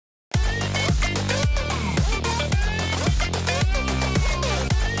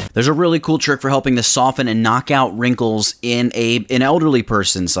There's a really cool trick for helping to soften and knock out wrinkles in an elderly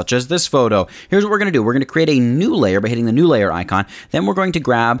person, such as this photo. Here's what we're going to do. We're going to create a new layer by hitting the new layer icon. Then we're going to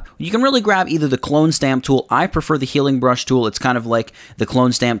grab, you can really grab either the clone stamp tool. I prefer the healing brush tool. It's kind of like the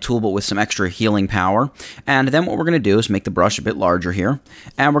clone stamp tool, but with some extra healing power. And then what we're going to do is make the brush a bit larger here.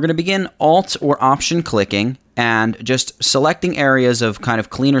 And we're going to begin Alt or Option clicking and just selecting areas of kind of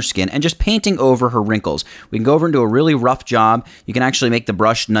cleaner skin and just painting over her wrinkles. We can go over and do a really rough job. You can actually make the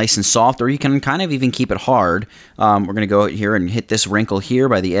brush nice and soft, or you can kind of even keep it hard. We're going to go here and hit this wrinkle here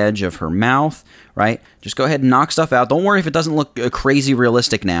by the edge of her mouth, right? Just go ahead and knock stuff out. Don't worry if it doesn't look crazy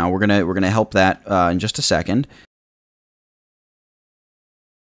realistic now. We're gonna help that in just a second.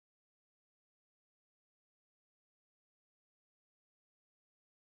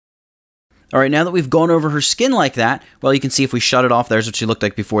 All right, now that we've gone over her skin like that, well, you can see if we shut it off, there's what she looked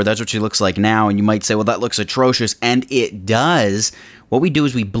like before, that's what she looks like now, and you might say, well, that looks atrocious, and it does. What we do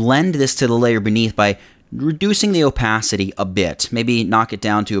is we blend this to the layer beneath by reducing the opacity a bit, maybe knock it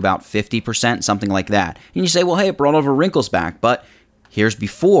down to about 50%, something like that. And you say, well, hey, it brought all of her wrinkles back, but here's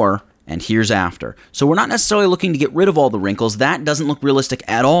before and here's after. So we're not necessarily looking to get rid of all the wrinkles. That doesn't look realistic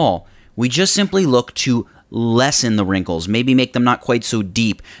at all. We just simply look to lessen the wrinkles, maybe make them not quite so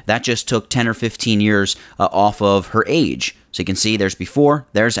deep. That just took 10 or 15 years off of her age. So you can see there's before,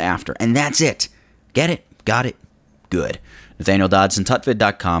 there's after, and that's it. Get it? Got it? Good.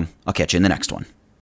 NathanielDoddsonTutvid.com. I'll catch you in the next one.